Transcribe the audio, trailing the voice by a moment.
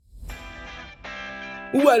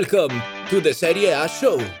Welcome to the Serie A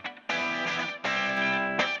show.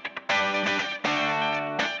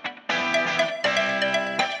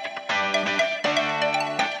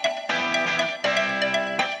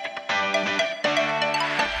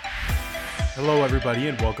 Hello, everybody,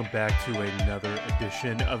 and welcome back to another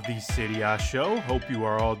edition of the Serie A show. Hope you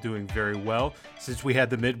are all doing very well. Since we had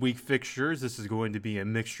the midweek fixtures, this is going to be a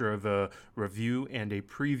mixture of a review and a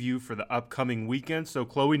preview for the upcoming weekend. So,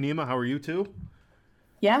 Chloe, Nima, how are you two?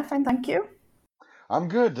 Yeah, fine, thank you. I'm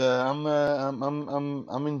good. I'm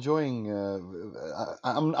enjoying.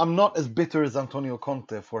 I'm not as bitter as Antonio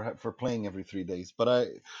Conte for playing every 3 days, but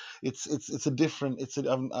it's a different. It's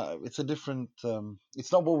a different.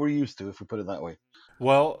 It's not what we're used to, if we put it that way.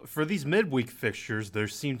 Well, for these midweek fixtures, there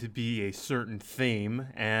seemed to be a certain theme,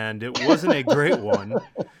 and it wasn't a great one.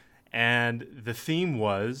 And the theme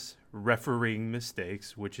was refereeing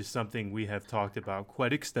mistakes, which is something we have talked about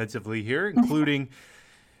quite extensively here, including.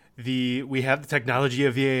 We have the technology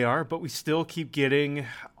of VAR, but we still keep getting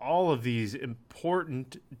all of these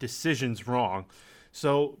important decisions wrong.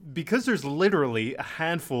 So because there's literally a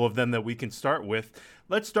handful of them that we can start with,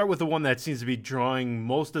 let's start with the one that seems to be drawing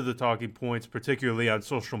most of the talking points, particularly on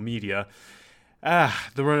social media.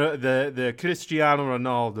 The Cristiano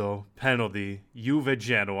Ronaldo penalty, Juve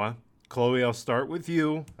Genoa. Chloe, I'll start with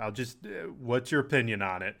you. What's your opinion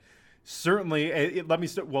on it? Certainly, let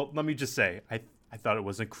me just say, I thought it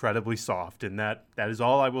was incredibly soft, and that is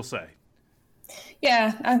all I will say.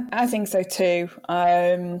 Yeah, I think so too.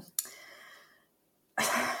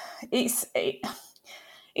 It's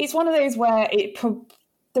one of those where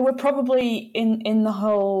there were probably in the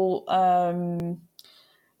whole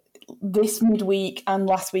this midweek and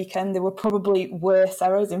last weekend, there were probably worse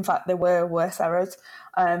errors. In fact, there were worse errors.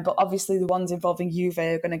 But obviously the ones involving Juve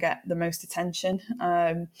are going to get the most attention.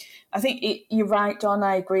 I think you're right, Don.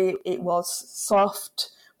 I agree it was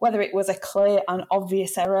soft. Whether it was a clear and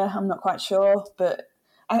obvious error, I'm not quite sure. But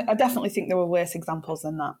I definitely think there were worse examples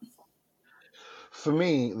than that. For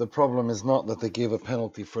me, the problem is not that they gave a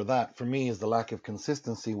penalty for that. For me, is the lack of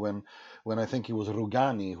consistency when I think it was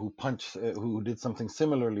Rugani who did something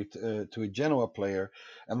similarly to a Genoa player,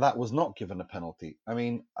 and that was not given a penalty. I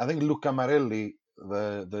mean, I think Luca Marelli,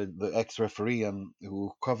 the ex-referee and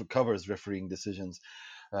who covers refereeing decisions,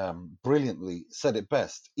 brilliantly said it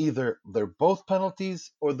best. Either they're both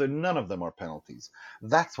penalties or none of them are penalties.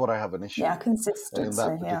 That's what I have an issue. Yeah, consistency.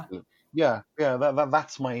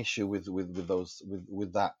 That's my issue with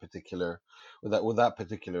that particular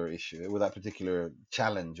issue, with that particular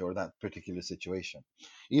challenge or that particular situation.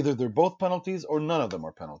 Either they're both penalties or none of them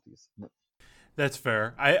are penalties. That's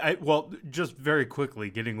fair. Well, just very quickly,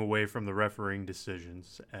 getting away from the refereeing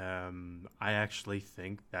decisions, I actually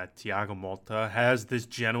think that Thiago Motta has this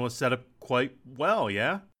Genoa set up quite well,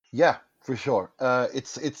 yeah? Yeah, for sure.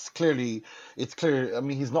 It's clear. I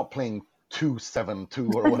mean, he's not playing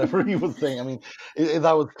 2-7-2 or whatever he was saying. I mean,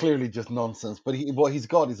 that was clearly just nonsense. But what he's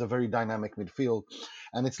got is a very dynamic midfield,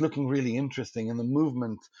 and it's looking really interesting. And the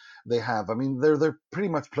movement they have, I mean, they're pretty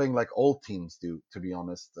much playing like all teams do, to be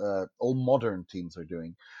honest. All modern teams are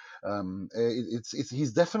doing.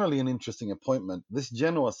 He's definitely an interesting appointment. This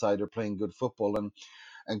Genoa side are playing good football, and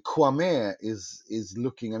Kwame is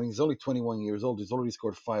looking. I mean, he's only 21 years old. He's already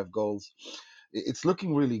scored 5 goals. It's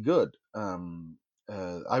looking really good.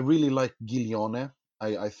 I really like Giglione.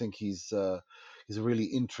 I think he's a really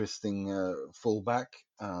interesting fullback.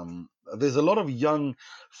 There's a lot of young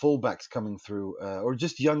fullbacks coming through, or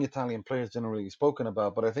just young Italian players generally spoken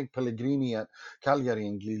about. But I think Pellegrini at Cagliari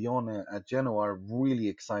and Giglione at Genoa are really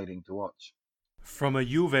exciting to watch. From a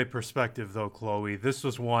Juve perspective, though, Chloe, this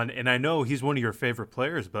was one, and I know he's one of your favorite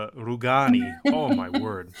players, but Rugani, oh my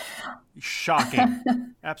word, shocking,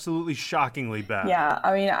 absolutely shockingly bad. Yeah,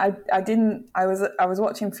 I mean, I was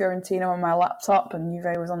watching Fiorentina on my laptop, and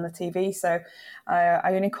Juve was on the TV, so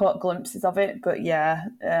I only caught glimpses of it. But yeah,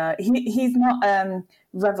 he's not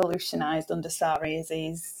revolutionised under Sarri, is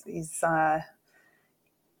he?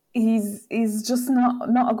 He's just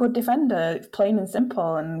not a good defender, plain and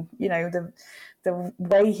simple. And you know the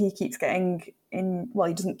way he keeps getting in. Well,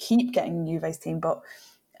 he doesn't keep getting in Juve's team, but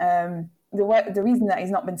the reason that he's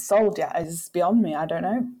not been sold yet is beyond me. I don't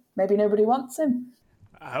know. Maybe nobody wants him.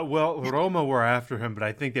 Well, Roma were after him, but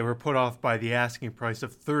I think they were put off by the asking price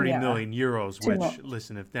of 30 million euros, which,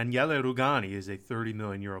 listen, if Daniele Rugani is a 30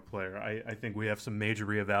 million euro player, I think we have some major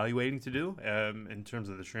reevaluating to do in terms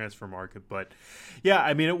of the transfer market. But, yeah,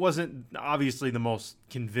 I mean, it wasn't obviously the most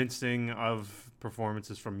convincing of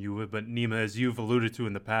performances from Juve, but Nima, as you've alluded to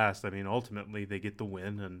in the past, I mean, ultimately they get the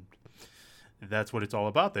win, and that's what it's all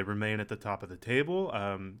about. They remain at the top of the table.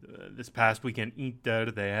 This past weekend,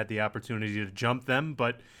 Inter, they had the opportunity to jump them,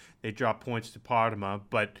 but they dropped points to Parma.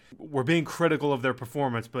 But we're being critical of their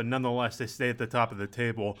performance, but nonetheless, they stay at the top of the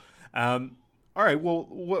table. All right, well,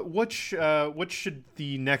 what should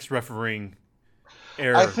the next refereeing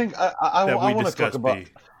error I think I want to talk about. be?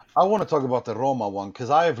 I want to talk about the Roma one because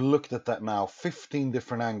I have looked at that now 15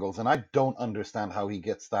 different angles, and I don't understand how he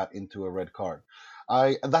gets that into a red card.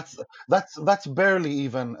 That's barely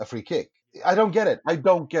even a free kick. I don't get it. I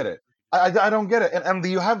don't get it. I don't get it. And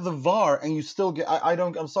you have the VAR, and you still get. I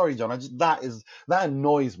don't. I'm sorry, John. That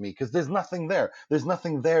annoys me because there's nothing there. There's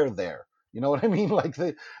nothing there. You know what I mean? Like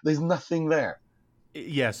there's nothing there.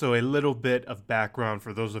 Yeah, so a little bit of background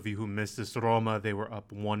for those of you who missed this. Roma, they were up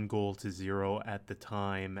 1-0 at the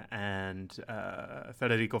time, and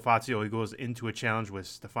Federico Fazio, he goes into a challenge with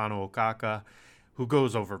Stefano Okaka, who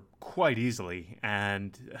goes over quite easily,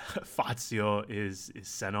 and Fazio is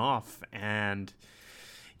sent off. And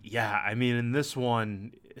yeah, I mean, in this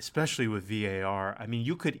one, especially with VAR, I mean,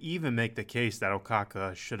 you could even make the case that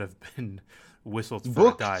Okaka should have been whistled for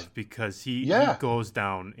a dive because he goes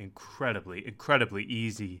down incredibly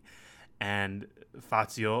easy, and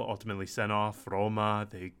Fazio ultimately sent off. Roma,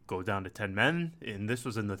 they go down to 10 men, and this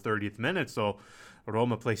was in the 30th minute, so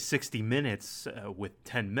Roma plays 60 minutes with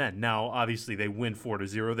 10 men. Now, obviously, they win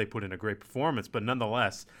 4-0. They put in a great performance, but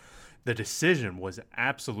nonetheless, the decision was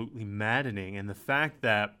absolutely maddening, and the fact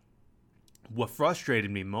that what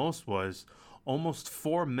frustrated me most was almost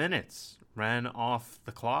 4 minutes ran off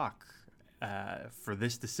the clock for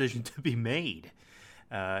this decision to be made.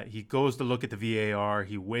 He goes to look at the VAR,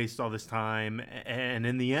 he wastes all this time, and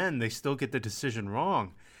in the end, they still get the decision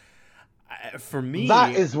wrong. For me,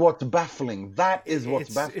 that is what's baffling.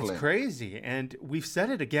 It's crazy, and we've said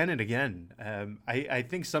it again and again. I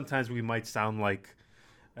think sometimes we might sound like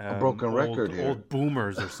a broken record here. Old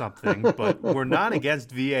boomers or something, but we're not against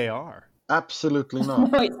VAR. Absolutely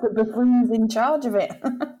not. No, it's the buffoons in charge of it.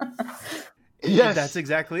 Yes, that's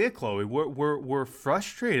exactly it, Chloe. We're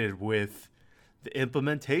frustrated with the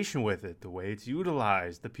implementation with it, the way it's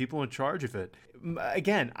utilized, the people in charge of it.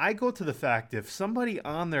 Again, I go to the fact if somebody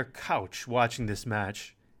on their couch watching this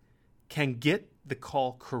match can get the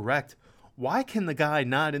call correct, why can the guy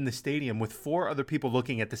not in the stadium with 4 other people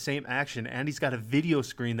looking at the same action and he's got a video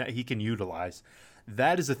screen that he can utilize?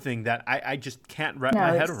 That is a thing that I just can't wrap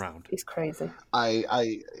my head around. It's crazy.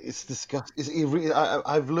 It's disgusting.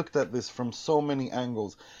 I've looked at this from so many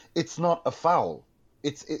angles. It's not a foul.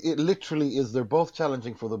 It literally is. They're both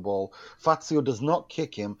challenging for the ball. Fazio does not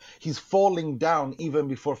kick him. He's falling down even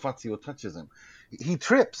before Fazio touches him. He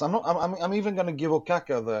trips. I'm even going to give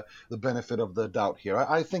Okaka the benefit of the doubt here.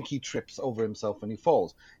 I think he trips over himself and he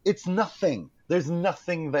falls. It's nothing. There's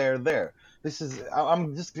nothing there.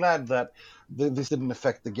 I'm just glad that this didn't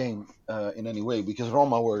affect the game in any way because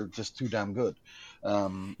Roma were just too damn good.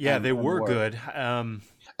 They were good.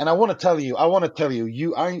 And I want to tell you,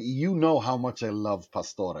 you know how much I love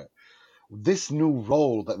Pastore. This new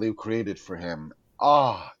role that they've created for him,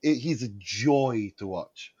 he's a joy to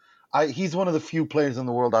watch. He's one of the few players in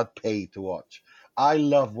the world I'd pay to watch. I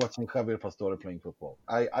love watching Javier Pastore playing football.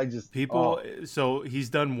 So he's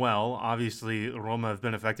done well. Obviously, Roma have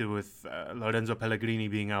been affected with Lorenzo Pellegrini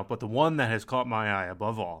being out, but the one that has caught my eye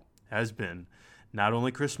above all has been not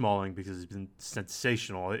only Chris Smalling, because he's been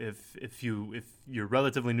sensational. If you're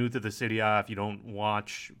relatively new to the Serie A, if you don't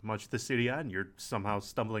watch much of the Serie A and you're somehow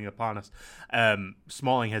stumbling upon us,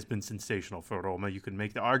 Smalling has been sensational for Roma. You can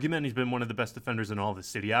make the argument he's been one of the best defenders in all the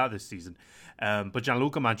Serie A this season. But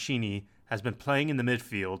Gianluca Mancini has been playing in the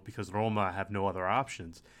midfield because Roma have no other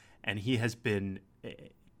options, and he has been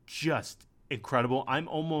just incredible. I'm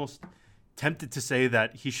almost tempted to say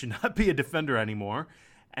that he should not be a defender anymore,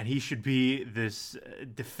 and he should be this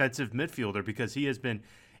defensive midfielder because he has been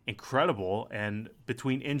incredible. And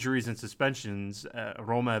between injuries and suspensions,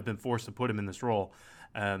 Roma have been forced to put him in this role.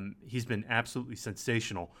 He's been absolutely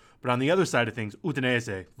sensational. But on the other side of things,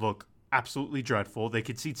 Udinese look absolutely dreadful. They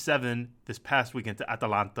conceded 7 this past weekend to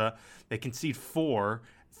Atalanta. They conceded 4,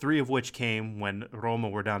 3 of which came when Roma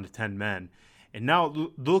were down to 10 men. And now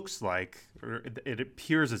it looks like, or it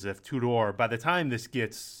appears as if Tudor, by the time this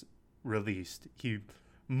gets released, he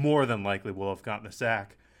more than likely will have gotten the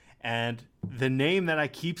sack. And the name that I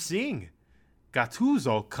keep seeing,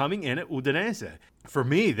 Gattuso, coming in at Udinese. For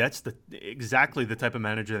me, that's exactly the type of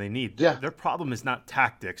manager they need. Yeah. Their problem is not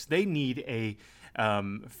tactics. They need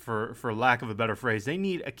for lack of a better phrase, they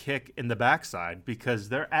need a kick in the backside because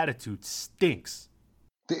their attitude stinks.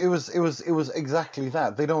 It was exactly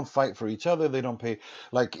that. They don't fight for each other. They don't pay,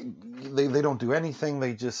 they don't do anything.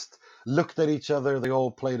 They just looked at each other. They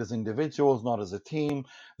all played as individuals, not as a team.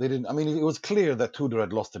 They didn't. I mean, it was clear that Tudor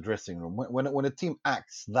had lost the dressing room. When a team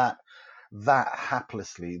acts that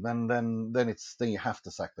haplessly, then you have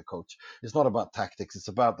to sack the coach. It's not about tactics. It's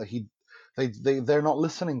about that they're not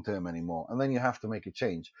listening to him anymore, and then you have to make a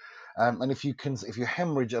change. And if you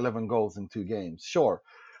hemorrhage 11 goals in 2 games, sure,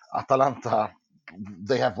 Atalanta,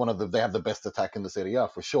 they have the best attack in the Serie A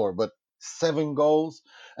for sure, but 7 goals,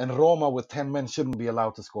 and Roma with 10 men shouldn't be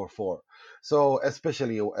allowed to score 4. So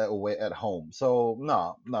especially away at home. So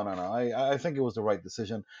no. I think it was the right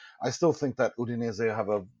decision. I still think that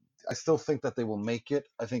I still think that they will make it.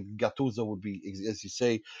 I think Gattuso would be, as you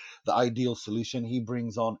say, the ideal solution. He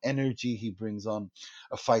brings on energy. He brings on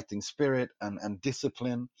a fighting spirit and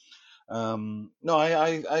discipline. No,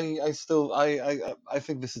 I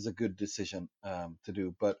think this is a good decision to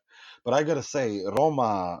do. But I gotta say,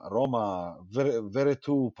 Roma,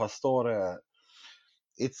 Veretout, Pastore,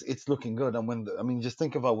 it's looking good. And just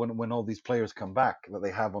think about when all these players come back that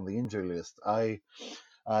they have on the injury list. I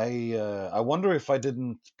wonder if I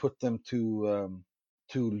didn't put them too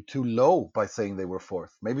low by saying they were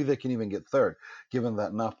fourth. Maybe they can even get third, given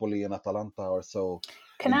that Napoli and Atalanta are so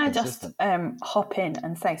Can I just inconsistent. hop in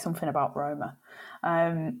and say something about Roma?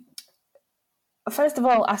 First of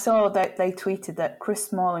all, I saw that they tweeted that Chris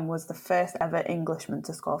Smalling was the first ever Englishman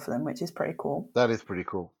to score for them, which is pretty cool. That is pretty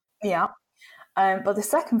cool. Yeah. But the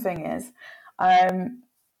second thing is,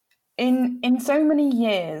 in so many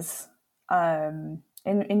years,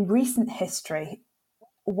 in recent history,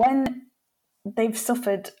 when they've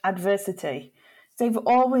suffered adversity, they've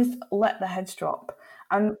always let their heads drop,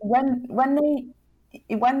 and when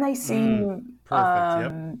they seem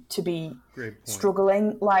to be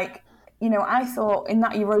struggling, like, I thought in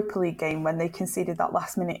that Europa League game when they conceded that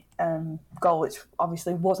last minute goal, which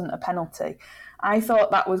obviously wasn't a penalty, I thought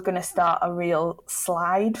that was going to start a real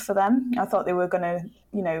slide for them. I thought they were going to,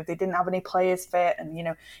 they didn't have any players fit. And,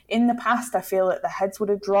 in the past, I feel that their heads would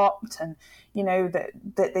have dropped and,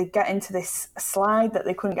 that they'd get into this slide that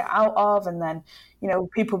they couldn't get out of. And then,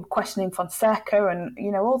 people questioning Fonseca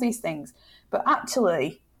and, all these things. But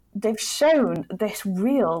actually, they've shown this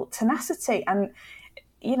real tenacity. And,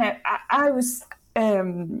 I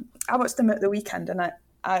watched them at the weekend, and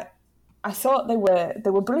I thought they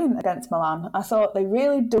were brilliant against Milan. I thought they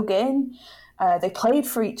really dug in. They played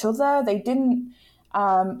for each other. They didn't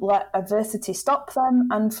let adversity stop them.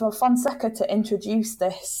 And for Fonseca to introduce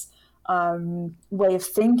this way of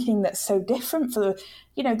thinking that's so different, for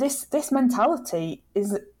this mentality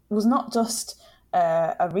was not just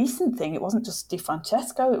a recent thing. It wasn't just Di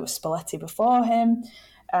Francesco. It was Spalletti before him.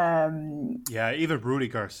 Even Rudy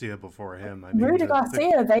Garcia before him. Rudy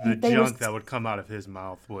Garcia, the junk that would come out of his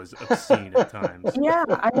mouth was obscene at times. Yeah,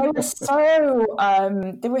 and they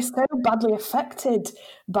were so badly affected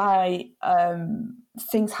by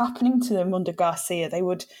things happening to them under Garcia. They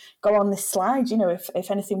would go on this slide, if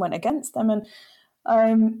anything went against them.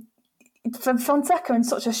 And for Fonseca, in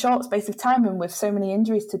such a short space of time and with so many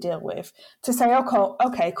injuries to deal with, to say,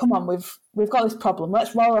 okay, come on, we've got this problem.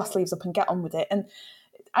 Let's roll our sleeves up and get on with it. And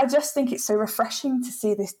I just think it's so refreshing to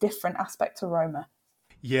see this different aspect of Roma.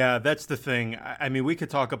 Yeah, that's the thing. We could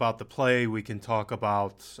talk about the play. We can talk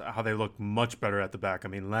about how they look much better at the back.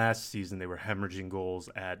 Last season they were hemorrhaging goals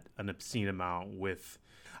at an obscene amount with...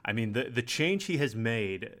 the change he has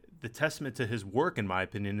made, the testament to his work, in my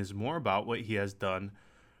opinion, is more about what he has done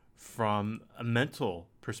from a mental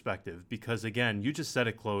perspective. Because, again, you just said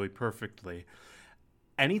it, Chloe, perfectly.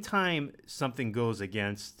 Anytime something goes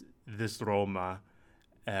against this Roma...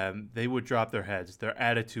 they would drop their heads. Their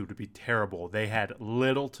attitude would be terrible. They had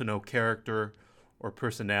little to no character or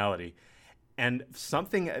personality. And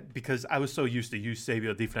because I was so used to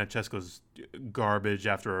Eusebio Di Francesco's garbage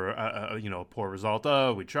after a poor result.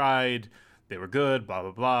 Oh, we tried. They were good. Blah,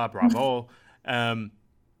 blah, blah. Bravo.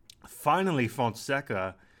 Finally,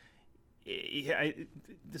 Fonseca,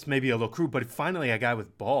 this may be a little crude, but finally a guy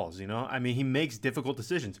with balls, he makes difficult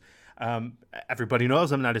decisions. Everybody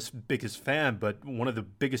knows I'm not his biggest fan, but one of the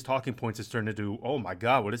biggest talking points is turned into, oh my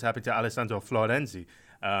God, what is happening to Alessandro Florenzi?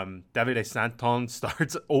 Davide Santon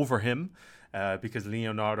starts over him because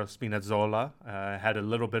Leonardo Spinazzola had a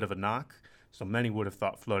little bit of a knock. So many would have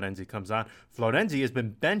thought Florenzi comes on. Florenzi has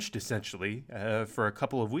been benched essentially for a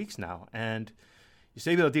couple of weeks now. And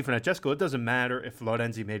Eusebio Di Francesco, it doesn't matter if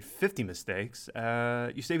Florenzi made 50 mistakes.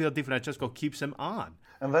 Eusebio Di Francesco keeps him on.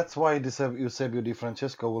 And that's why Eusebio Di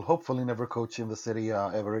Francesco will hopefully never coach in the Serie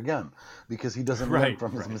A ever again, because he doesn't learn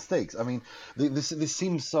from his mistakes. This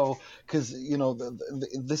seems so, because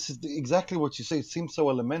this is exactly what you say. It seems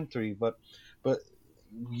so elementary, but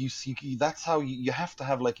you see, that's how you have to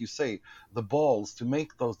have, like you say, the balls to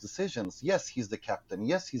make those decisions. Yes, he's the captain.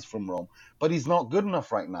 Yes, he's from Rome, but he's not good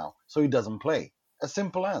enough right now, so he doesn't play. As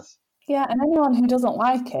simple as. Yeah, and anyone who doesn't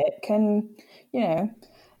like it can,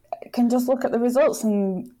 can just look at the results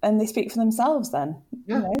and they speak for themselves then.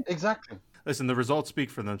 Yeah, exactly. Listen, the results speak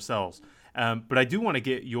for themselves. But I do want to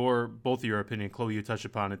get both of your opinion. Chloe, you touched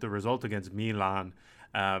upon it. The result against Milan.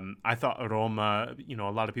 I thought Roma,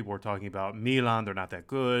 a lot of people were talking about Milan. They're not that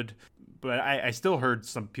good. But I still heard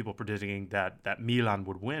some people predicting that Milan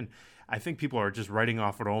would win. I think people are just writing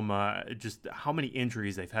off Roma, just how many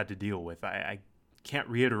injuries they've had to deal with. I can't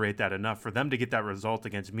reiterate that enough. For them to get that result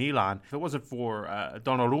against Milan, if it wasn't for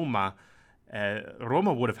Donnarumma,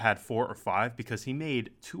 Roma would have had 4 or 5 because he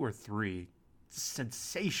made 2 or 3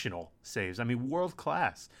 sensational saves. I mean, world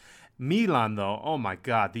class. Milan, though, oh my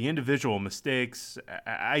God, the individual mistakes.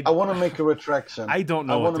 I want to make a retraction. I don't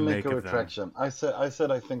know what to make of retraction. them. I said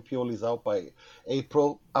I think Pioli's out by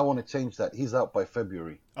April. I want to change that. He's out by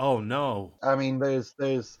February. Oh no! I mean, this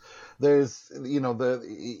is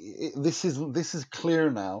clear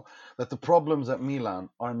now that the problems at Milan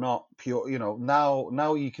are not pure.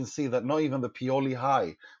 Now you can see that not even the Pioli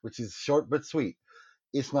high, which is short but sweet,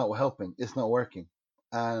 it's not helping. It's not working.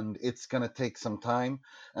 And it's going to take some time.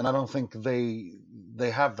 And I don't think they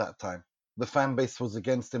have that time. The fan base was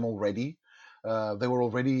against him already. They were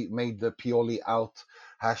already made the Pioli out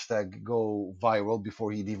hashtag go viral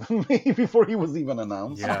before before he was even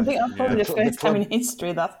announced. Yeah. I think that's probably the first time in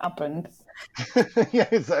history that happened.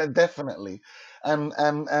 Yes, definitely. And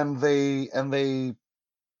they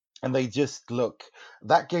just look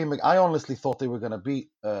that game. I honestly thought they were going to beat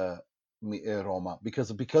Roma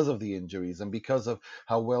because of the injuries and because of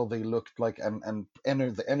how well they looked like and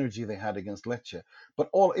the energy they had against Lecce.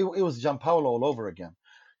 But it was Gianpaolo all over again,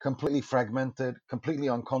 completely fragmented, completely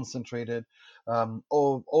unconcentrated,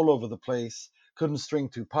 all over the place. Couldn't string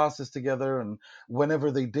 2 passes together, and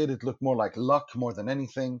whenever they did, it looked more like luck more than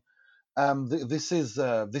anything. This is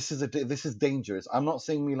dangerous. I'm not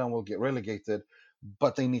saying Milan will get relegated,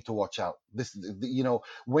 but they need to watch out.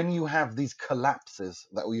 When you have these collapses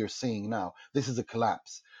that we are seeing now, this is a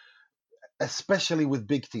collapse, especially with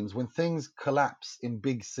big teams. When things collapse in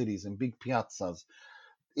big cities, in big piazzas,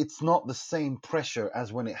 it's not the same pressure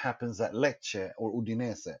as when it happens at Lecce or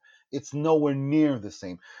Udinese. It's nowhere near the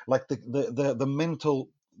same. Like the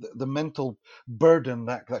mental burden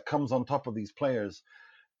that comes on top of these players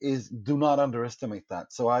do not underestimate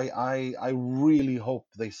that. So I really hope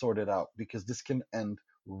they sort it out, because this can end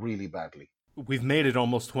really badly. We've made it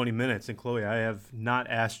almost 20 minutes, and Chloe, I have not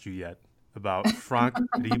asked you yet about Franck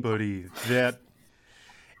Ribéry. That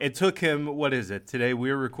it took him, what is it? Today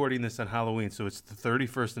we're recording this on Halloween, so it's the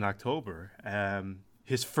 31st in October.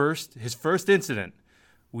 His first incident,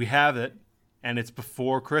 we have it, and it's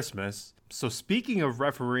before Christmas. So speaking of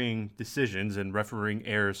refereeing decisions and refereeing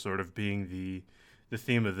errors sort of being the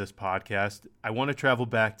theme of this podcast, I want to travel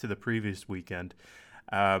back to the previous weekend.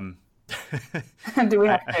 Do we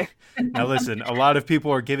have to? Now listen, a lot of people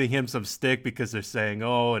are giving him some stick because they're saying,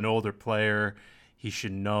 oh, an older player, he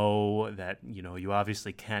should know that, you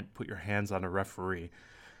obviously can't put your hands on a referee.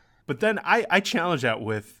 But then I challenge that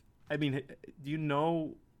with, do you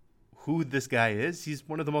know who this guy is? He's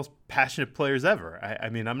one of the most passionate players ever.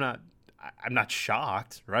 I'm not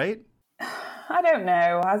shocked, right? I don't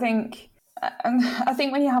know. I think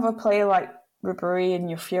when you have a player like Ribéry and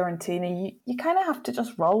your Fiorentina, you kind of have to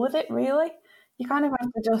just roll with it, really. You kind of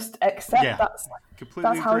have to just accept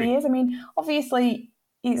that's how he is. Obviously,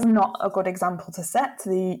 he's not a good example to set to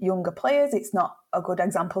the younger players. It's not a good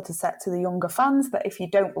example to set to the younger fans, that if you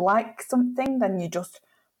don't like something, then you just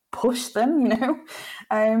push them,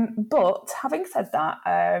 But having said that,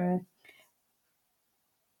 I'm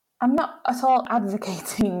not at all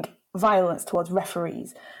advocating violence towards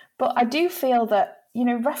referees, but I do feel that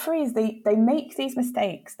referees they make these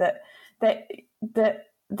mistakes that they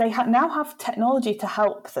now have technology to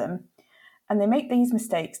help them, and they make these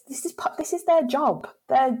mistakes. This is their job.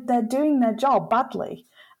 They're doing their job badly,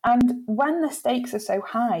 and when the stakes are so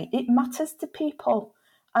high, it matters to people.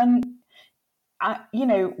 And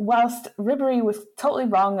whilst Ribéry was totally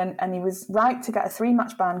wrong and he was right to get a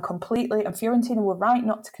 3-match ban completely, and Fiorentina were right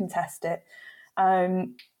not to contest it,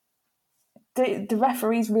 the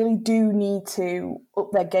referees really do need to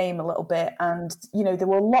up their game a little bit. And, there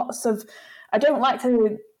were lots of... I don't like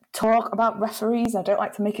to talk about referees. I don't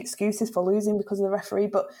like to make excuses for losing because of the referee.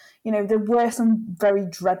 But, there were some very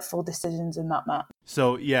dreadful decisions in that match.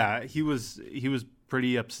 So, yeah, he was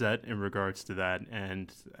pretty upset in regards to that.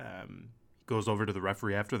 And goes over to the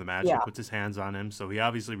referee after the match and puts his hands on him. So he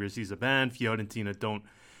obviously receives a ban. Fiorentina don't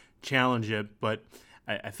challenge it. But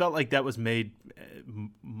I felt like that was made.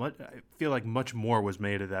 I feel like much more was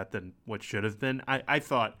made of that than what should have been. I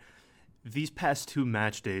thought these past 2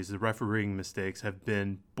 match days, the refereeing mistakes have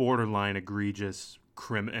been borderline egregious,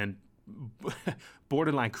 and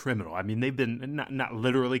borderline criminal. I mean, they've been not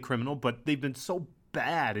literally criminal, but they've been so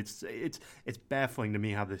bad. It's baffling to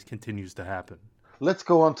me how this continues to happen. Let's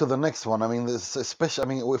go on to the next one. I mean, this especially. I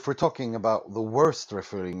mean, if we're talking about the worst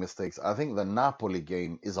refereeing mistakes, I think the Napoli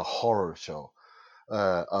game is a horror show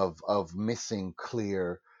of missing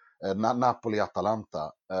clear. Not Napoli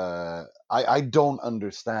Atalanta. I don't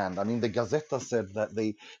understand. I mean, the Gazzetta said that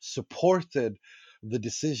they supported the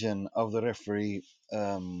decision of the referee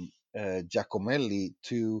Giacomelli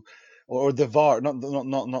to, or the VAR, not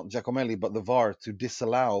Giacomelli, but the VAR to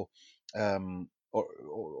disallow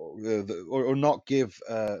or not give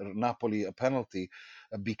Napoli a penalty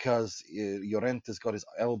because Llorente's got his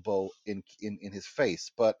elbow in his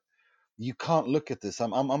face. But you can't look at this.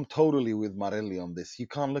 I'm totally with Marelli on this. You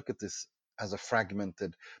can't look at this as a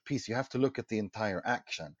fragmented piece. You have to look at the entire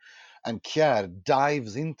action. And Kjær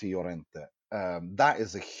dives into Llorente. That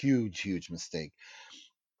is a huge mistake.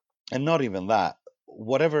 And not even that.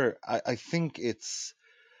 Whatever. I think it's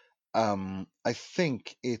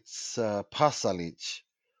Pasalic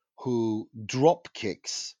who drop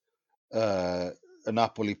kicks a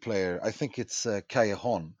Napoli player. I think it's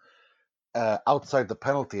Callejon outside the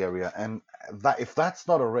penalty area, and that if that's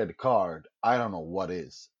not a red card, I don't know what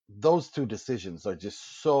is. Those 2 decisions are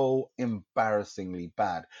just so embarrassingly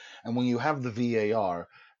bad. And when you have the VAR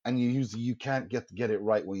and you can't get it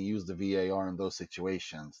right when you use the VAR in those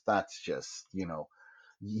situations, that's just,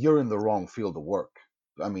 you're in the wrong field of work.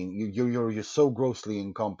 I mean, you're so grossly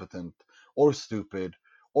incompetent or stupid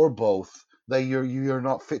or both that you're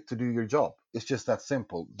not fit to do your job. It's just that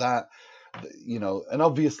simple. That, and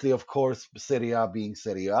obviously, of course, Serie A being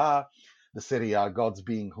Serie A, the Serie A gods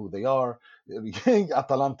being who they are,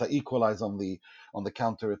 Atalanta equalize on the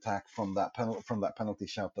counter attack from that penalty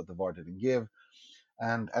shout that the VAR didn't give,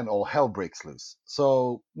 and all hell breaks loose.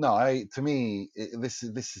 So no, to me this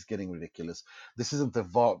is getting ridiculous. This isn't the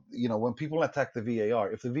VAR. When people attack the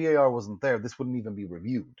VAR, if the VAR wasn't there, this wouldn't even be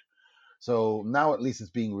reviewed. So now at least it's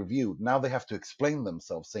being reviewed. Now they have to explain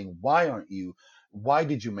themselves, saying, why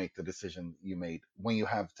did you make the decision you made when you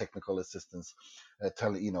have technical assistance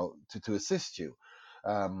to assist you?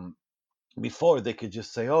 Before they could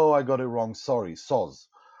just say, oh, I got it wrong, sorry, soz.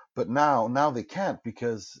 But now they can't,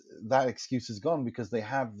 because that excuse is gone, because they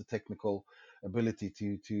have the technical ability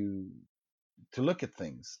to look at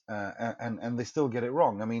things, and they still get it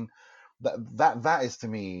wrong. I mean, that is, to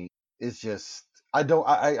me, is just, I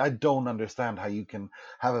don't understand how you can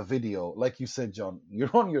have a video like you said, John. You're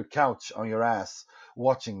on your couch on your ass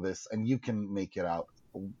watching this, and you can make it out.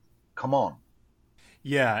 Come on.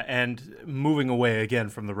 Yeah, and moving away again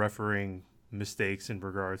from the refereeing mistakes in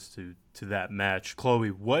regards to that match,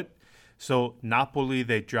 Chloe, so Napoli,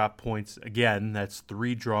 they dropped points again. That's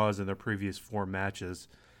 3 draws in their previous 4 matches.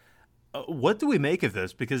 What do we make of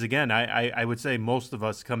this? Because again, I would say most of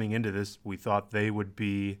us coming into this, we thought they would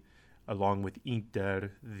be, along with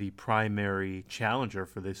Inter, the primary challenger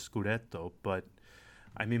for this Scudetto. But,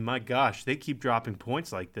 I mean, my gosh, they keep dropping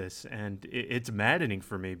points like this, and it's maddening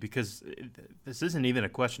for me, because this isn't even a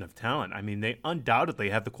question of talent. I mean, they undoubtedly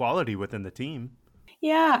have the quality within the team.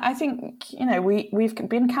 Yeah, I think, we've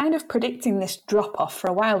been kind of predicting this drop-off for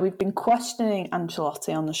a while. We've been questioning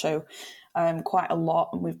Ancelotti on the show quite a lot,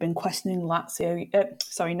 and we've been questioning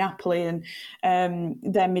Napoli and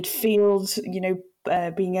their midfield,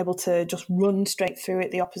 being able to just run straight through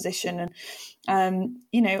at the opposition, and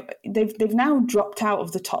they've now dropped out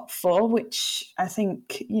of the top 4, which I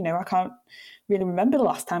think I can't really remember the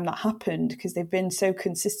last time that happened, because they've been so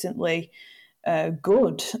consistently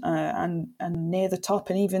good and near the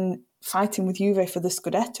top, and even fighting with Juve for the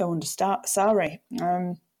Scudetto under Sarri.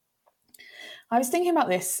 I was thinking about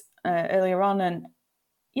this earlier on, and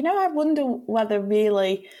I wonder whether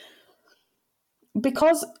really,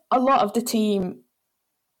 because a lot of the team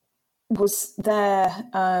was there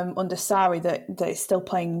under Sarri that is still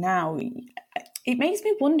playing now, it makes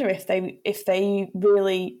me wonder if they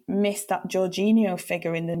really missed that Jorginho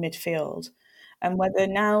figure in the midfield, and whether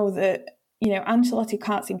now that Ancelotti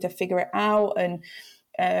can't seem to figure it out, and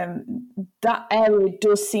that area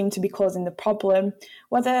does seem to be causing the problem,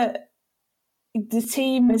 whether the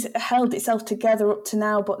team has held itself together up to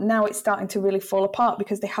now, but now it's starting to really fall apart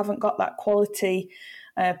because they haven't got that quality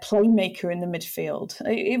playmaker in the midfield.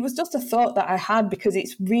 It was just a thought that I had, because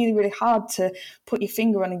it's really, really hard to put your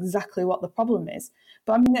finger on exactly what the problem is.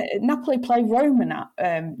 But I mean, Napoli play Roma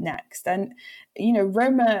next, and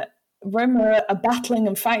Roma Roma are battling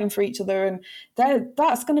and fighting for each other, and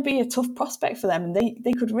that's going to be a tough prospect for them. And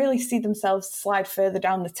they could really see themselves slide further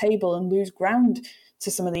down the table and lose ground to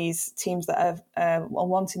some of these teams that are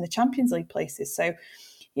wanting the Champions League places. So,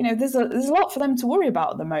 there's a lot for them to worry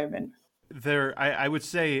about at the moment. I would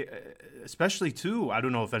say, especially too, I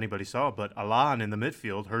don't know if anybody saw, but Alan in the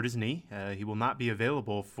midfield hurt his knee. He will not be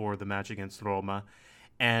available for the match against Roma.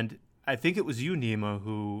 And I think it was you, Nima,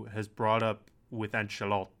 who has brought up with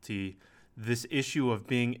Ancelotti this issue of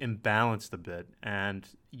being imbalanced a bit. And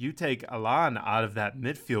you take Alan out of that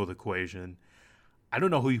midfield equation. I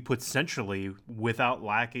don't know who you put centrally without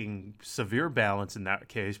lacking severe balance in that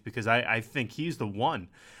case, because I think he's the one.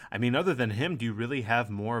 I mean, other than him, do you really have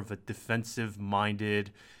more of a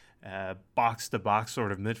defensive-minded, box-to-box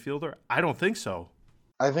sort of midfielder? I don't think so.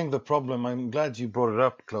 I think the problem, I'm glad you brought it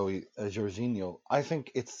up, Chloe, Jorginho. I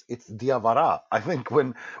think it's Diawara. I think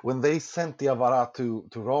when they sent Diawara to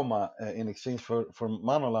Roma in exchange for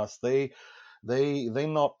Manolas, they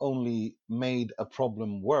not only made a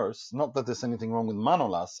problem worse, not that there's anything wrong with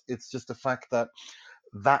Manolas, it's just the fact that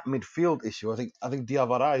midfield issue, I think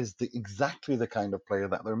Diawara is exactly the kind of player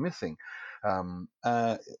that they're missing. And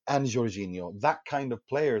Jorginho, that kind of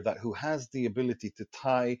player who has the ability to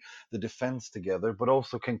tie the defense together, but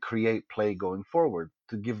also can create play going forward,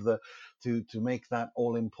 to give to make that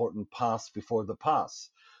all important pass before the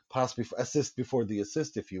assist before the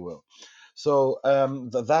assist, if you will. So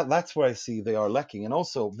that's where I see they are lacking. And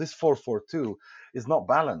also this 4-4-2 is not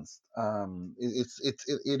balanced.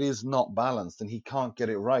 It is not balanced, and he can't get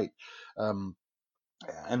it right. And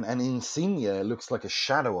Insigne looks like a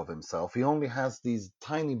shadow of himself. He only has these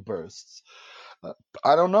tiny bursts.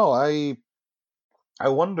 I don't know. I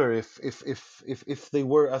wonder if they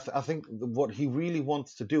were. I think what he really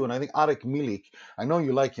wants to do, and I think Arek Milik. I know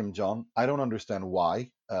you like him, John. I don't understand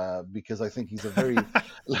why. Because I think he's a very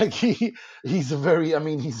he's a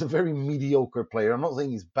very mediocre player. I'm not saying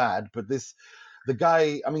he's bad, but the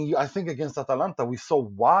guy. I mean, I think against Atalanta we saw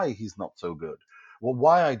why he's not so good. Well,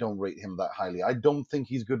 why I don't rate him that highly. I don't think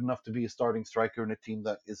he's good enough to be a starting striker in a team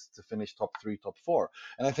that is to finish top 3, top 4.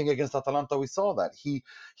 And I think against Atalanta we saw that he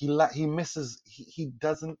misses.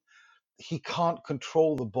 He can't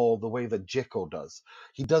control the ball the way that Dzeko does.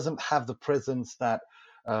 He doesn't have the presence that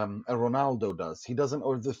a Ronaldo does. He doesn't,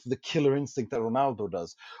 or the killer instinct that Ronaldo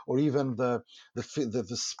does, or even the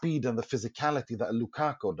speed and the physicality that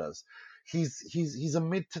Lukaku does. He's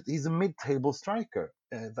a mid-table striker.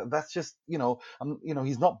 That's just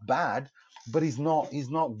he's not bad, but he's not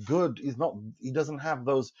good. He doesn't have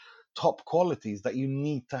those top qualities that you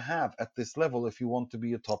need to have at this level if you want to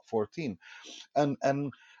be a top 4 team.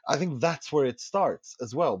 And I think that's where it starts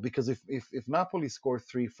as well, because if Napoli score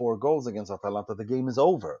 3-4 goals against Atalanta, the game is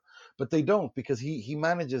over. But they don't, because he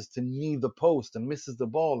manages to knee the post and misses the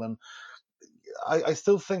ball. And I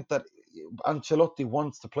still think that Ancelotti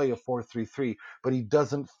wants to play a 4-3-3, but he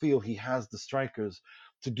doesn't feel he has the strikers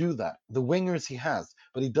to do that. The wingers he has,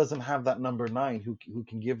 but he doesn't have that number 9 who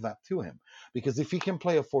can give that to him. Because if he can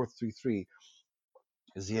play a 4-3-3,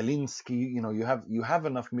 Zielinski, you have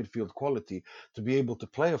enough midfield quality to be able to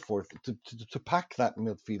play a fourth, to pack that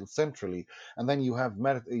midfield centrally, and then you have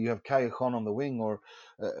Callejon on the wing, or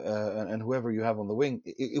and whoever you have on the wing,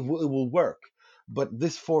 it will work. But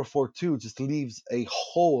this 4-4-2 just leaves a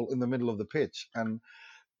hole in the middle of the pitch, and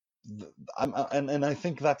I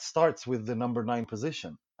think that starts with the number 9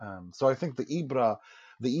 position. So I think the Ibra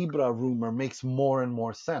rumor makes more and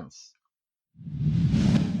more sense.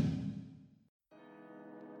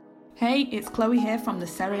 Hey, it's Chloe here from the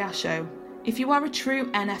Serie A Show. If you are a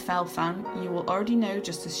true NFL fan, you will already know,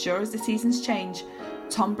 just as sure as the seasons change,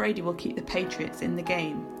 Tom Brady will keep the Patriots in the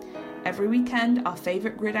game. Every weekend, our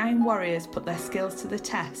favourite gridiron warriors put their skills to the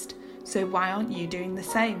test, so why aren't you doing the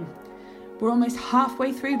same? We're almost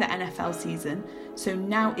halfway through the NFL season, so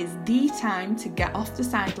now is the time to get off the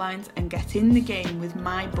sidelines and get in the game with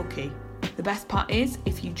MyBookie. The best part is,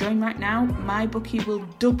 if you join right now, MyBookie will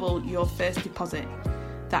double your first deposit.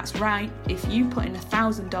 That's right, if you put in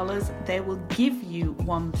 $1,000, they will give you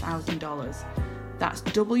 $1,000. That's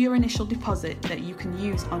double your initial deposit that you can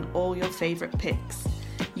use on all your favourite picks.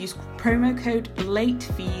 Use promo code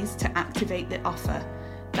LATEFEES to activate the offer.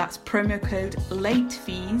 That's promo code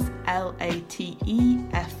LATEFEES,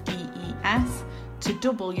 LATEFEES, to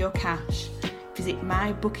double your cash. Visit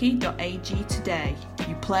mybookie.ag today.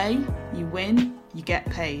 You play, you win, you get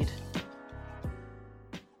paid.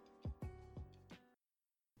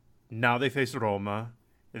 Now they face Roma.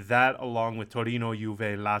 That, along with Torino, Juve,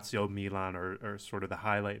 Lazio, Milan, are sort of the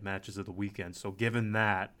highlight matches of the weekend. So given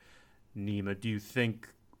that, Nima,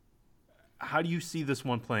 how do you see this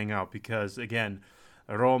one playing out? Because, again,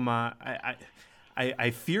 Roma,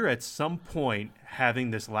 I fear at some point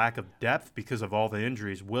having this lack of depth because of all the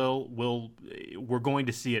injuries we're going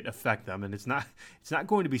to see it affect them, and it's not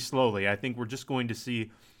going to be slowly. I think we're just going to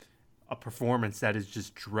see a performance that is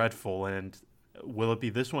just dreadful, and will it be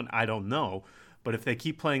this one? I don't know. But if they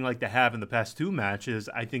keep playing like they have in the past two matches,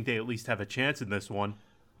 I think they at least have a chance in this one.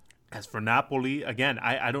 As for Napoli, again,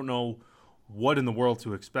 I don't know what in the world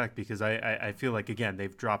to expect, because I feel like, again,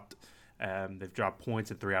 they've dropped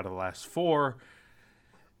points in 3 out of the last 4.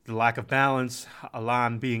 The lack of balance,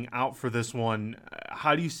 Alan being out for this one.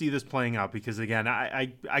 How do you see this playing out? Because, again,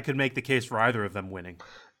 I could make the case for either of them winning.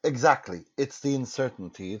 Exactly. It's the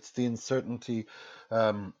uncertainty. It's the uncertainty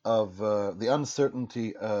of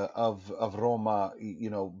Roma,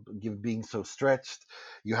 being so stretched.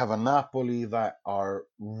 You have a Napoli that are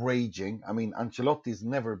raging. I mean, Ancelotti's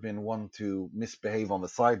never been one to misbehave on the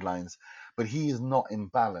sidelines, but he is not in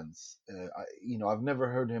balance. I've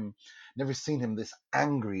never seen him this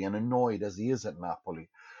angry and annoyed as he is at Napoli.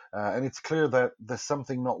 And it's clear that there's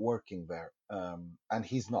something not working there, and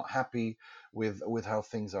he's not happy with how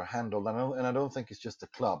things are handled. And I don't think it's just the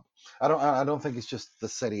club. I don't think it's just the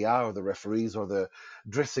Serie A or the referees or the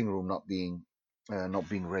dressing room not being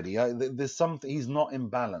ready. There's something. He's not in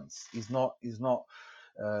balance. He's not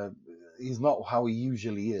how he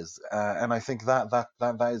usually is, and I think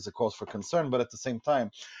that is a cause for concern. But at the same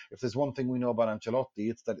time, if there's one thing we know about Ancelotti,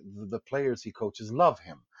 it's that the players he coaches love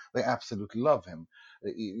him. They absolutely love him.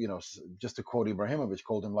 Just to quote Ibrahimovic,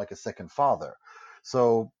 called him like a second father.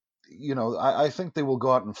 So, I think they will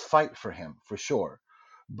go out and fight for him for sure.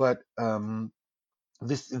 But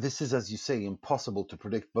this is, as you say, impossible to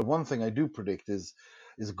predict. But one thing I do predict is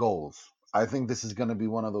goals. I think this is going to be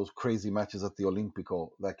one of those crazy matches at the Olimpico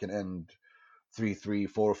that can end 3-3,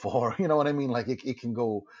 4-4. You know what I mean? Like it can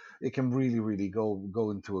really, really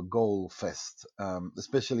go into a goal fest,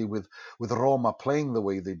 especially with Roma playing the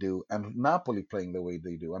way they do and Napoli playing the way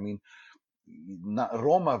they do. I mean,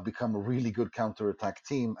 Roma have become a really good counter-attack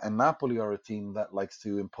team, and Napoli are a team that likes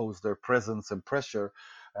to impose their presence and pressure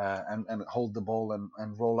and hold the ball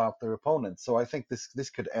and roll out their opponents. So I think this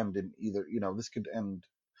could end in either,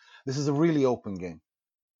 this is a really open game.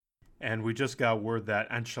 And we just got word that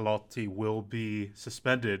Ancelotti will be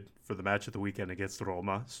suspended for the match of the weekend against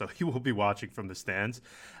Roma, so he will be watching from the stands.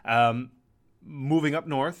 Moving up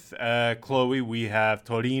north, Chloe, we have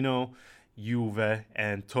Torino, Juve,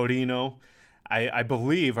 and Torino. I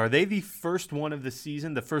believe, are they the first one of the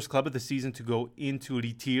season, the first club of the season to go into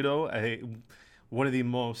Ritiro, one of the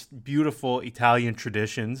most beautiful Italian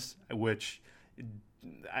traditions, which...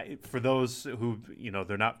 for those who,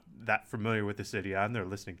 they're not that familiar with the city and they're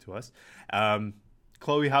listening to us.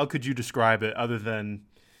 Chloe, how could you describe it other than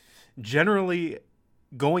generally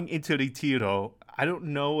going into Retiro? I don't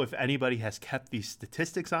know if anybody has kept these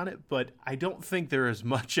statistics on it, but I don't think there is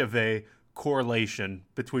much of a correlation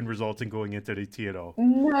between results and going into Retiro.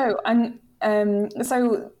 No, and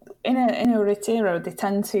so in a Retiro, they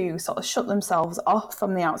tend to sort of shut themselves off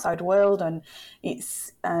from the outside world, and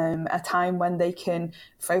it's a time when they can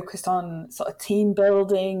focus on sort of team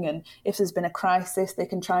building, and if there's been a crisis, they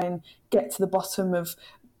can try and get to the bottom of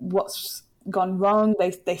what's gone wrong.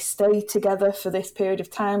 They stay together for this period of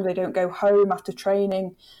time. They don't go home after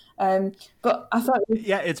training. But I thought...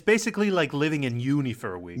 Yeah, it's basically like living in uni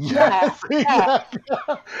for a week. Yes, yeah.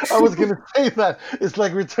 Exactly. I was going to say that. It's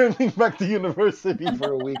like returning back to university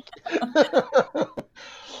for a week.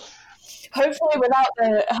 Hopefully without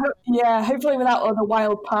all the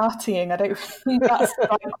wild partying. I don't think that's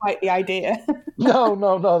quite the idea.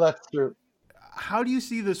 No, that's true. How do you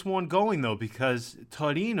see this one going, though? Because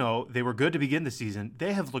Torino, they were good to begin the season.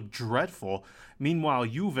 They have looked dreadful. Meanwhile,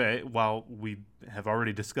 Juve, while we have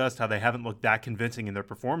already discussed how they haven't looked that convincing in their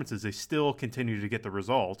performances, they still continue to get the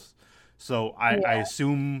results. So I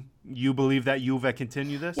assume you believe that Juve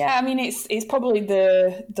continue this? Yeah, I mean, it's probably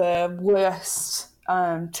the worst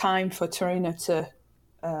time for Torino to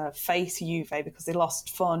face Juve, because they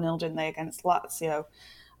lost 4-0, didn't they, against Lazio.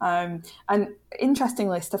 And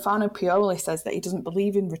interestingly, Stefano Pioli says that he doesn't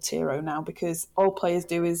believe in Retiro now because all players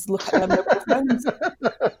do is look at their mobile phones.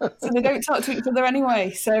 So they don't talk to each other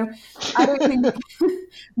anyway. So I don't think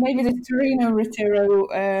maybe the Torino Retiro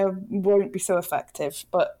won't be so effective.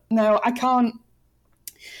 But no, I can't,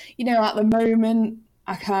 at the moment,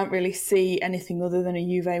 I can't really see anything other than a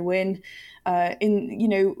Juve win.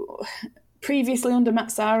 Previously under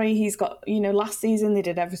Mazzarri, he's got, last season they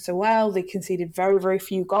did ever so well. They conceded very, very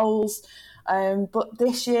few goals. But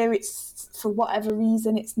this year, it's, for whatever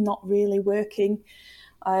reason, it's not really working.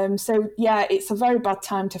 So, yeah, it's a very bad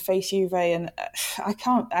time to face Juve, and I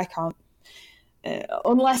can't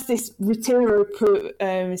unless this retiro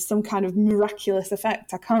is some kind of miraculous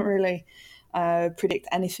effect, I can't really predict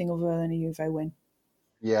anything other than a Juve win.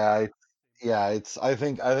 Yeah, it's. I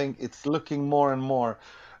think it's looking more and more.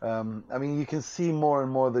 I mean, you can see more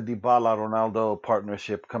and more the Dybala Ronaldo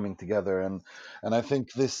partnership coming together, and I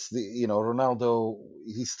think Ronaldo,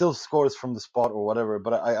 he still scores from the spot or whatever,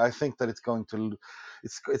 but I think that it's going to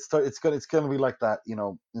be like that.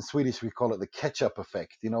 In Swedish we call it the ketchup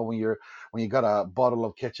effect. When you got a bottle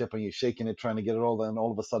of ketchup and you're shaking it, trying to get it all, then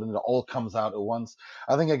all of a sudden it all comes out at once.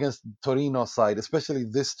 I think against Torino side, especially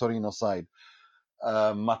this Torino side,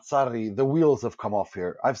 Mazzarri, the wheels have come off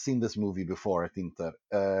here. I've seen this movie before at Inter.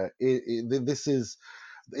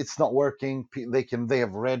 It's not working. They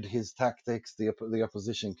have read his tactics. The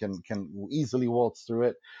opposition can easily waltz through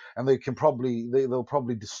it, and they'll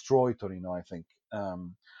probably destroy Torino, I think.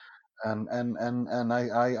 And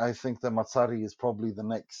I think that Mazzarri is probably the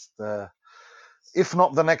next, if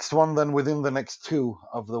not the next one, then within the next two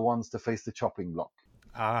of the ones to face the chopping block.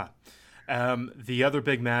 The other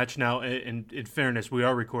big match now, in fairness, we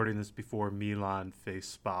are recording this before Milan face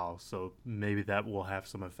Spal, so maybe that will have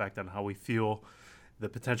some effect on how we feel the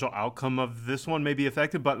potential outcome of this one may be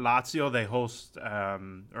affected. But Lazio,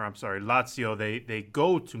 Lazio, they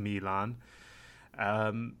go to Milan.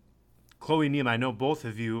 Chloe, Nima, I know both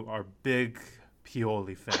of you are big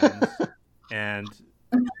Pioli fans, and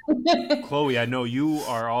Chloe, I know you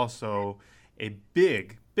are also a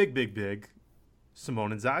big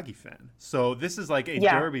Simone Inzaghi fan. So this is like a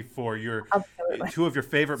derby for two of your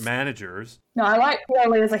favorite managers. No, I like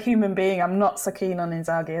Pioli as a human being. I'm not so keen on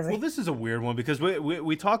Inzaghi as a... Well, this is a weird one because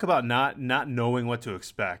we talk about not knowing what to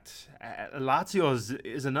expect. Lazio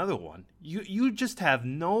is another one. You just have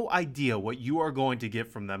no idea what you are going to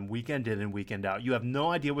get from them weekend in and weekend out. You have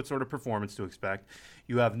no idea what sort of performance to expect.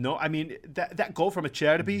 You have that goal from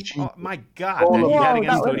Acerbi, oh my God, that he had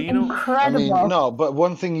against Torino. Incredible. But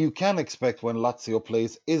one thing you can expect when Lazio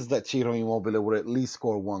plays is that Ciro Immobile will at least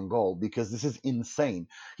score one goal, because this is insane.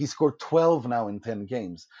 He scored 12 now in 10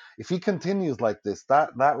 games. If he continues like this, that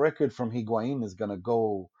record from Higuain is going to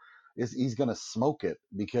go... he's going to smoke it,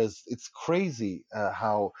 because it's crazy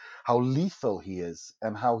how lethal he is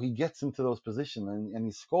and how he gets into those positions and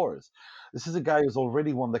he scores. This is a guy who's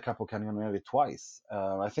already won the Capocannoniere twice.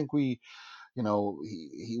 I think we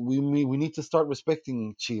need to start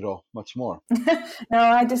respecting Ciro much more. No,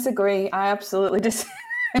 I disagree. I absolutely disagree.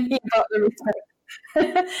 You got the respect.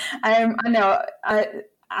 I know.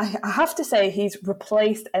 I have to say he's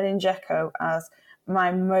replaced Edin Dzeko as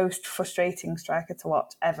my most frustrating striker to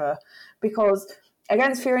watch ever, because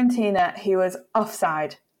against Fiorentina he was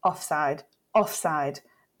offside,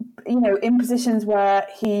 in positions where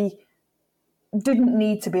he didn't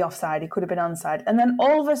need to be offside. He could have been onside, and then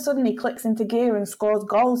all of a sudden he clicks into gear and scores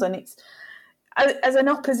goals. And it's, as an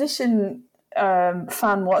opposition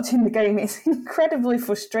fan watching the game, it's incredibly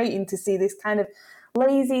frustrating to see this kind of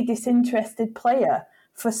lazy, disinterested player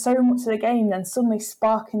for so much of the game then suddenly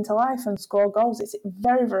spark into life and score goals. It's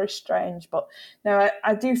very, very strange. But no,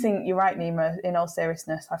 I do think you're right, Nima, in all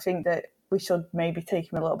seriousness. I think that we should maybe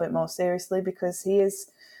take him a little bit more seriously, because he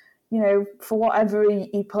is, for whatever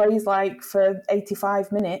he plays like for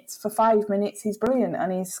 85 minutes, for 5 minutes he's brilliant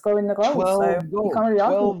and he's scoring the goals. So you can't really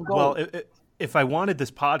argue. Well, if I wanted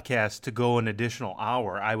this podcast to go an additional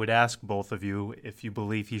hour, I would ask both of you if you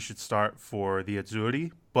believe he should start for the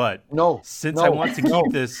Azzurri. But since I want to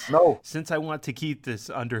keep this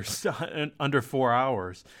under 4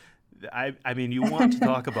 hours, I mean, you want to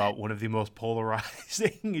talk about one of the most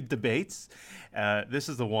polarizing debates. This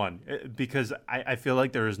is the one, because I feel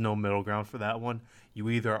like there is no middle ground for that one. You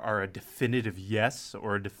either are a definitive yes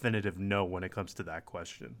or a definitive no when it comes to that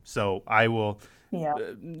question. So I will. Yeah.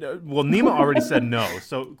 Well, Nima already said no.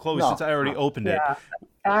 So Chloe, since I already opened it,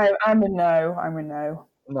 I'm a no.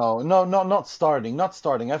 No, not starting. I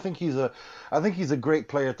think he's a great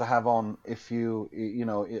player to have on if you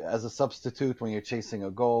as a substitute when you're chasing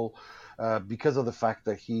a goal, because of the fact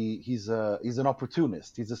that he's an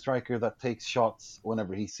opportunist. He's a striker that takes shots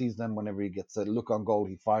whenever he sees them. Whenever he gets a look on goal,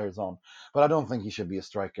 he fires on. But I don't think he should be a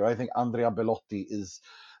striker. I think Andrea Belotti is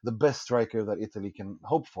the best striker that Italy can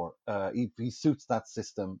hope for. He suits that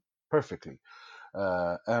system perfectly.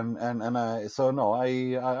 I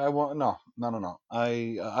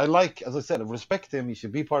like, as I said, respect him. He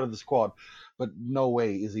should be part of the squad, but no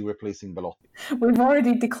way is he replacing Belotti. We've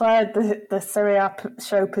already declared the Serie A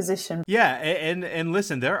show position. Yeah, and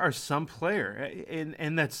listen, there are some players,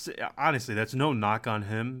 and that's honestly, that's no knock on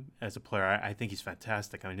him as a player. I think he's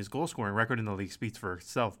fantastic. I mean, his goal scoring record in the league speaks for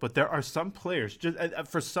itself. But there are some players, just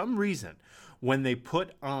for some reason, when they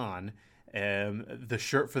put on the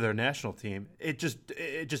shirt for their national team, it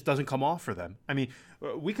just doesn't come off for them. I mean,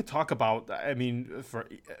 we could talk about. I mean,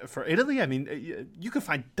 for Italy, I mean, you could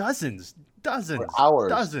find dozens, for hours.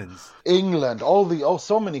 dozens. England,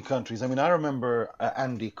 so many countries. I mean, I remember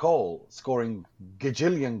Andy Cole scoring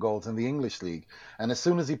gajillion goals in the English league, and as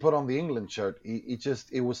soon as he put on the England shirt,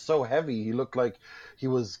 it was so heavy. He looked like he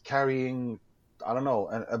was carrying, I don't know,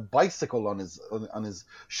 a bicycle on his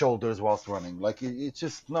shoulders whilst running. Like it's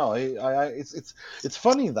just no. It's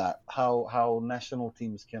funny that how national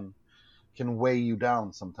teams can weigh you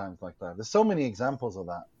down sometimes like that. There's so many examples of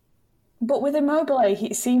that. But with Immobile,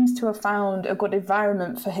 he seems to have found a good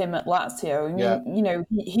environment for him at Lazio. I mean, you know,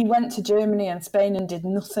 he went to Germany and Spain and did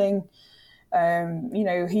nothing. You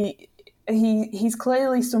know, he's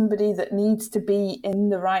clearly somebody that needs to be in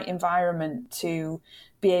the right environment to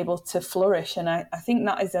be able to flourish, and I think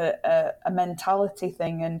that is a mentality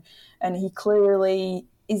thing, and he clearly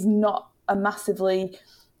is not a massively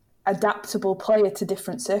adaptable player to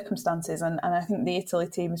different circumstances, and I think the Italy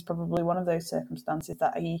team is probably one of those circumstances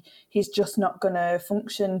that he's just not going to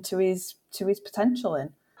function to his potential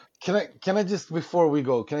in. Can I just, before we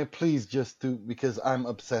go, can I please just do, because I'm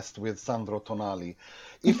obsessed with Sandro Tonali,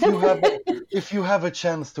 if you have a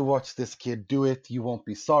chance to watch this kid, do it. You won't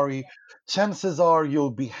be sorry. Chances are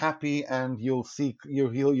you'll be happy, and you'll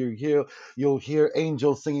hear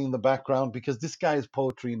angels singing in the background, because this guy is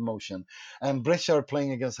poetry in motion. And Brescia are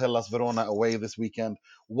playing against Hellas Verona away this weekend.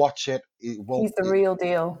 Watch it. He's the real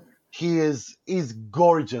deal. He's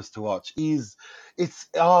gorgeous to watch.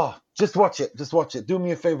 Just watch it. Just watch it. Do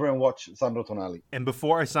me a favor and watch Sandro Tonali. And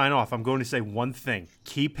before I sign off, I'm going to say one thing.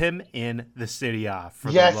 Keep him in the Serie A. For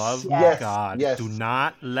the love of God. Yes. Do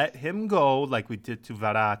not let him go like we did to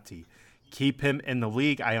Verratti. Keep him in the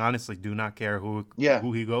league. I honestly do not care who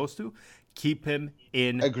he goes to. Keep him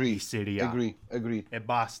in the Serie A. Agreed. E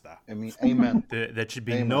basta. I mean, amen. There should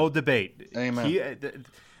be no debate. Amen.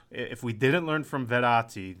 If we didn't learn from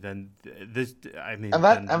Verratti, then this. I mean, and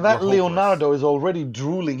that Leonardo is already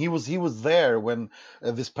drooling. He was there when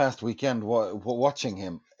this past weekend watching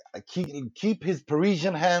him. Keep his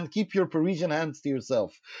Parisian hand. Keep your Parisian hands to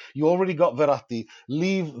yourself. You already got Verratti.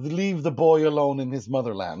 Leave the boy alone in his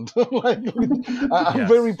motherland. I'm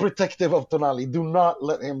very protective of Tonali. Do not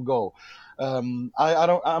let him go. I'm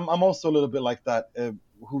also a little bit like that.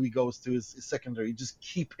 Who he goes to is secondary. Just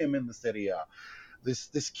keep him in the Serie A.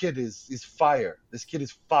 This kid is fire. This kid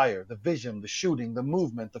is fire. The vision, the shooting, the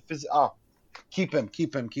movement, the physical. Keep him.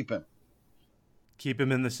 Keep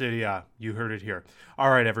him in the Serie A. You heard it here.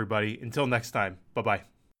 All right, everybody. Until next time. Bye-bye.